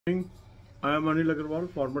I am Anil Agarwal,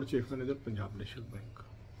 former Chief Manager, Punjab National Bank.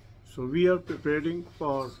 So we are preparing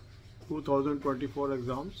for 2024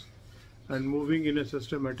 exams and moving in a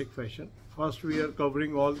systematic fashion. First we are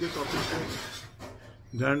covering all the topics,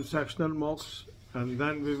 then sectional mocks, and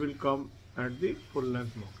then we will come at the full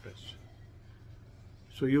length mock test.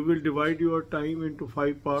 So you will divide your time into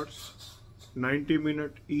 5 parts, 90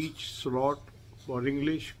 minutes each slot for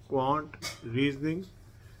English, Quant, Reasoning,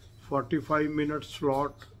 45-minute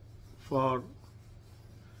slot for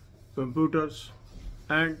computers,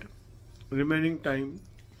 and remaining time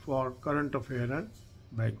for current affair and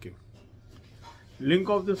banking. Link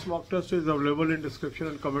of this mock test is available in description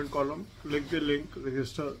and comment column. Click the link,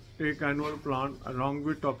 register, take annual plan along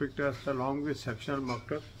with topic test, along with sectional mock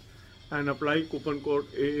test, and apply coupon code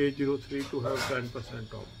AA03 to have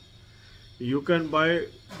 10% off. You can buy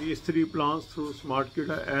these 3 plans through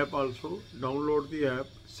SmartKida app also. Download the app,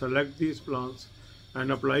 select these plans, and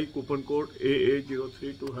apply coupon code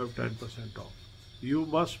AA03 to have 10% off. You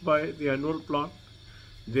must buy the annual plan.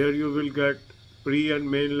 There you will get pre and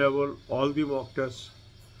main level, all the mock tests.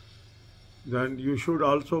 Then you should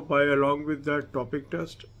also buy along with that topic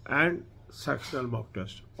test and sectional mock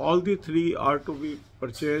test. All the 3 are to be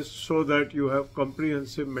purchased so that you have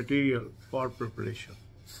comprehensive material for preparation.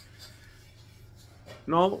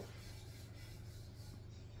 Now,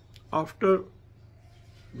 after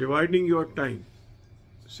dividing your time,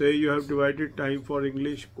 say you have divided time for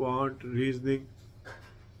English, Quant, Reasoning,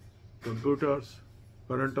 computers,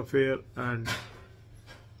 current affair and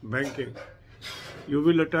banking, you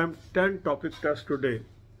will attempt 10 topic tests today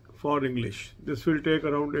for English. This will take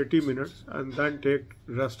around 80 minutes and then take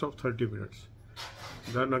rest of 30 minutes.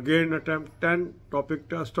 Then again attempt 10 topic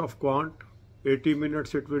tests of Quant, 80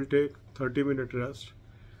 minutes it will take, 30-minute rest.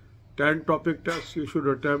 10 topic tests you should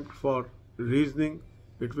attempt for Reasoning.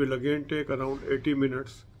 It will again take around 80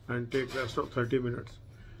 minutes and take rest of 30 minutes.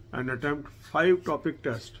 And attempt 5 topic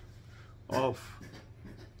tests of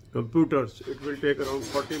computers. It will take around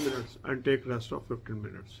 40 minutes and take rest of 15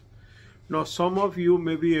 minutes. Now some of you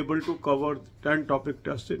may be able to cover 10 topic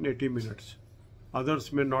tests in 80 minutes.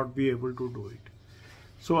 Others may not be able to do it.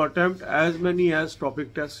 So attempt as many as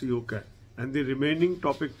topic tests you can. And the remaining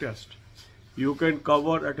topic test you can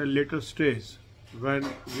cover at a later stage when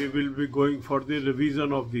we will be going for the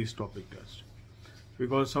revision of these topic tests.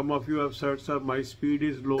 Because some of you have said, sir, my speed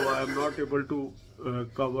is low, I am not able to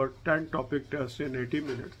cover 10 topic tests in 80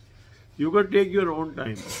 minutes. You can take your own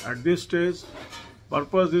time. At this stage,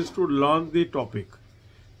 purpose is to learn the topic.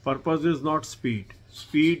 Purpose is not speed.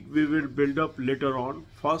 Speed we will build up later on.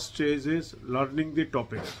 First stage is learning the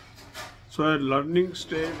topic. So at learning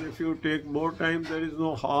stage, if you take more time, there is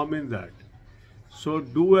no harm in that. So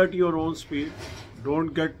do at your own speed.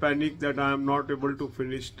 Don't get panic that I am not able to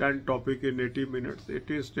finish 10 topic in 80 minutes.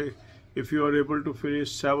 It is if you are able to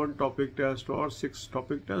finish 7 topic tests or 6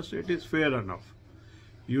 topic tests, it is fair enough.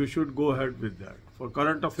 You should go ahead with that. For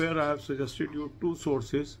current affair, I have suggested you 2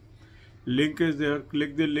 sources. Link is there.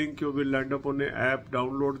 Click the link. You will land up on an app.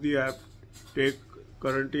 Download the app. Take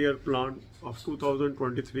current year plan of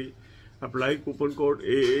 2023. Apply coupon code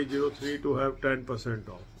AA03 to have 10%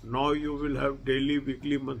 off. Now you will have daily,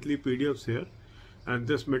 weekly, monthly PDFs here, and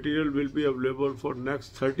this material will be available for next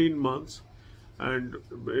 13 months, and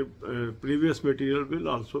previous material will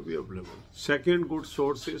also be available. Second good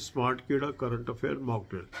source is SmartKida current affair mock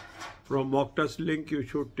drill. From mock test link you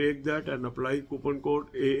should take that and apply coupon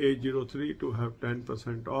code AA03 to have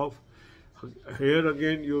 10% off. Here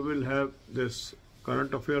again you will have this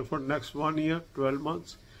current affair for next 1 year, 12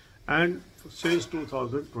 months. And since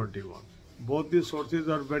 2021. Both these sources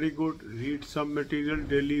are very good. Read some material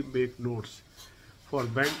daily, make notes. For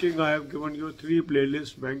banking, I have given you 3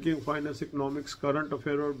 playlists: banking, finance, economics, current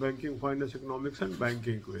affair or banking, finance, economics, and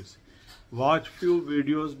banking quiz. Watch few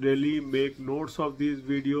videos daily, make notes of these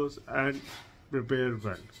videos and prepare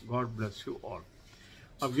well. God bless you all.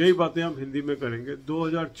 अब यही बातें हम हिंदी में करेंगे.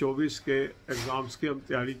 2024 के exams की हम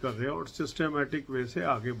तैयारी कर रहे हैं और सिस्टमेटिक वे से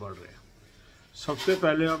आगे बढ़ रहे हैं. सबसे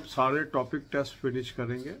पहले हम सारे टॉपिक टेस्ट फिनिश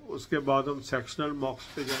करेंगे, उसके बाद हम सेक्शनल मॉक्स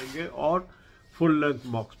पे जाएंगे और फुल लेंथ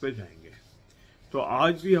मॉक्स पे जाएंगे. तो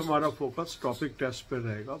आज भी हमारा फोकस टॉपिक टेस्ट पे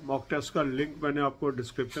रहेगा. मॉक टेस्ट का लिंक मैंने आपको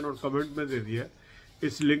डिस्क्रिप्शन और कमेंट में दे दिया है.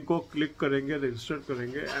 इस लिंक को क्लिक करेंगे, रजिस्टर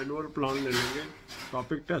करेंगे, एनुअल प्लान ले लेंगे,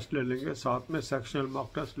 टॉपिक टेस्ट ले लेंगे, साथ में सेक्शनल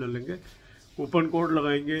मॉक टेस्ट ले लेंगे, कूपन कोड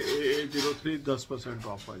लगाएंगे AA03, 10%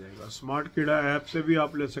 ऑफ आ जाएगा. स्मार्टकिडा ऐप से भी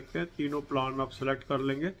आप ले सकते हैं. तीनों प्लान आप सेलेक्ट कर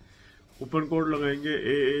लेंगे, कूपन कोड लगाएंगे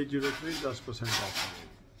AA03, 10%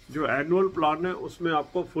 ऑफ। जो एनुअल प्लान है उसमें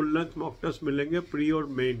आपको फुल लेंथ मॉक टेस्ट मिलेंगे प्री और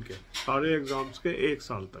मेन के सारे एग्जाम्स के 1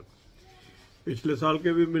 साल तक। पिछले साल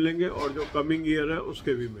के भी मिलेंगे और जो कमिंग ईयर है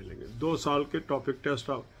उसके भी मिलेंगे। 2 साल के टॉपिक टेस्ट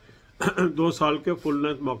आप 2 साल के फुल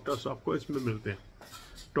लेंथ मॉक टेस्ट आपको इसमें मिलते हैं।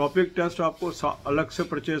 टॉपिक टेस्ट आपको अलग से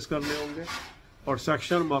परचेज करने होंगे और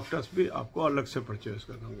सेक्शनल मॉक टेस्ट भी आपको अलग से परचेज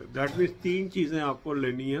करने होंगे। दैट मीन्स 3 चीज़ें आपको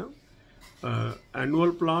लेनी है,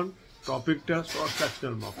 एनुअल प्लान, टॉपिक टेस्ट और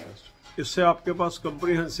सेक्शनल मॉक टेस्ट। इससे आपके पास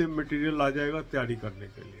कम्प्रीहेंसिव मटेरियल आ जाएगा तैयारी करने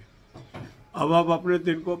के लिए। अब आप अपने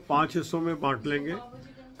दिन को 5 हिस्सों में बांट लेंगे।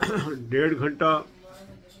 1.5 घंटा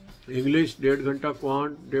इंग्लिश, 1.5 घंटा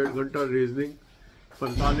क्वांट, 1.5 घंटा रीजनिंग,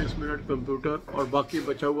 45 मिनट कंप्यूटर और बाकी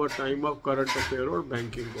बचा हुआ टाइम ऑफ करंट अफेयर और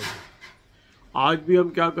बैंकिंग को। आज भी हम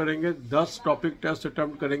क्या करेंगे, 10 टॉपिक टेस्ट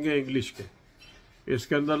अटेम्प्ट करेंगे इंग्लिश के।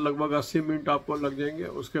 इसके अंदर लगभग 80 मिनट आपको लग जाएंगे।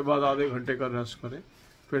 उसके बाद आधे घंटे का रेस्ट करें।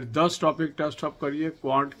 फिर 10 टॉपिक टेस्ट आप करिए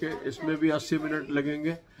क्वांट के, इसमें भी 80 मिनट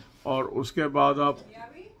लगेंगे। और उसके बाद आप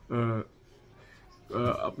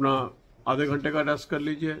अपना आधे घंटे का रेस्ट कर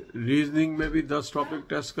लीजिए। रीजनिंग में भी 10 टॉपिक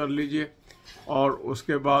टेस्ट कर लीजिए और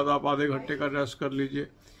उसके बाद आप आधे घंटे का रेस्ट कर लीजिए।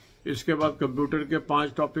 इसके बाद कंप्यूटर के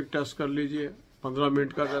 5 टॉपिक टेस्ट कर लीजिए, 15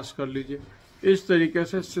 मिनट का रेस्ट कर लीजिए। इस तरीके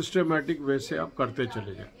से सिस्टमेटिक वे से आप करते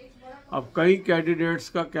चले जाएं। अब कई कैंडिडेट्स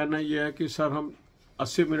का कहना यह है कि सर हम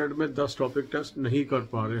 80 मिनट में 10 टॉपिक टेस्ट नहीं कर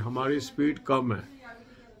पा रहे, हमारी स्पीड कम है।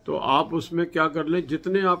 तो आप उसमें क्या कर लें,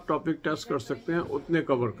 जितने आप टॉपिक टेस्ट कर सकते हैं उतने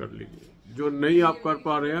कवर कर लीजिए। जो नहीं आप कर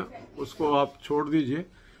पा रहे हैं उसको आप छोड़ दीजिए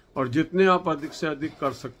और जितने आप अधिक से अधिक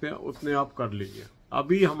कर सकते हैं उतने आप कर लीजिए।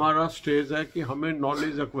 अभी हमारा स्टेज है कि हमें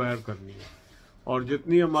नॉलेज एक्वायर करनी है और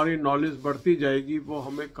जितनी हमारी नॉलेज बढ़ती जाएगी वो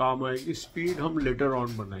हमें काम आएगी। स्पीड हम लेटर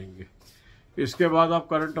ऑन बनाएंगे। इसके बाद आप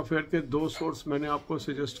करंट अफेयर के 2 सोर्स मैंने आपको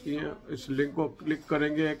सजेस्ट किए हैं। इस लिंक को क्लिक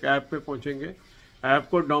करेंगे, एक ऐप पे पहुंचेंगे। ऐप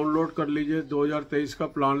को डाउनलोड कर लीजिए, 2023 का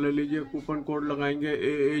प्लान ले लीजिए, कूपन कोड लगाएंगे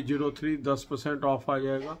AA03, 10% ऑफ आ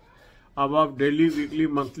जाएगा। अब आप डेली, वीकली,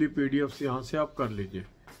 मंथली PDFs यहाँ से आप कर लीजिए।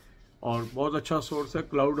 और बहुत अच्छा सोर्स है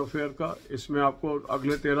क्लाउड अफेयर का। इसमें आपको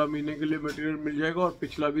अगले 13 महीने के लिए मटेरियल मिल जाएगा और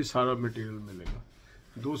पिछला भी सारा मटेरियल मिलेगा।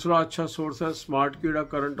 दूसरा अच्छा सोर्स है स्मार्ट कीड़ा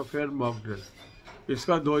करंट अफेयर मॉक ड्रिल।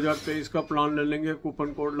 इसका 2023 का प्लान ले लेंगे,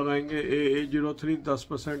 कूपन कोड लगाएंगे AA03,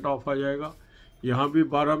 10% ऑफ आ जाएगा। यहाँ भी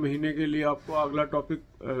 12 महीने के लिए आपको अगला टॉपिक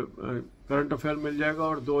करंट अफेयर मिल जाएगा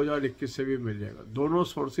और 2021 से भी मिल जाएगा। दोनों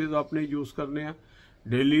सोर्सेज आपने यूज़ करने हैं,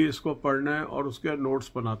 डेली इसको पढ़ना है और उसके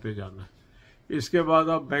नोट्स बनाते जाना है। इसके बाद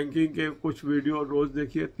आप बैंकिंग के कुछ वीडियो रोज़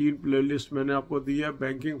देखिए। 3 प्लेलिस्ट मैंने आपको दी है,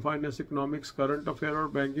 banking finance economics, current affair और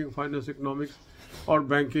बैंकिंग फाइनेंस इकोनॉमिक्स और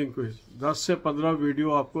बैंकिंग क्विज। 10 से 15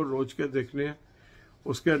 वीडियो आपको रोज के देखने हैं,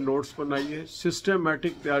 उसके नोट्स बनाइए।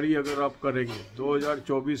 सिस्टमेटिक तैयारी अगर आप करेंगे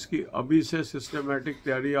 2024 की, अभी से सिस्टमेटिक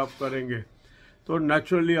तैयारी आप करेंगे तो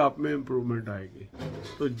नेचुरली आप में इम्प्रूवमेंट आएगी।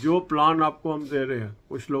 तो जो प्लान आपको हम दे रहे हैं,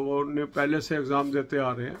 कुछ लोगों ने पहले से एग्ज़ाम देते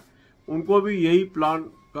आ रहे हैं, उनको भी यही प्लान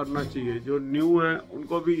करना चाहिए। जो न्यू है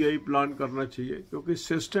उनको भी यही प्लान करना चाहिए, क्योंकि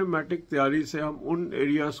सिस्टमेटिक तैयारी से हम उन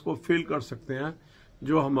एरियाज़ को फिल कर सकते हैं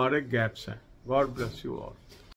जो हमारे गैप्स हैं। God bless you all.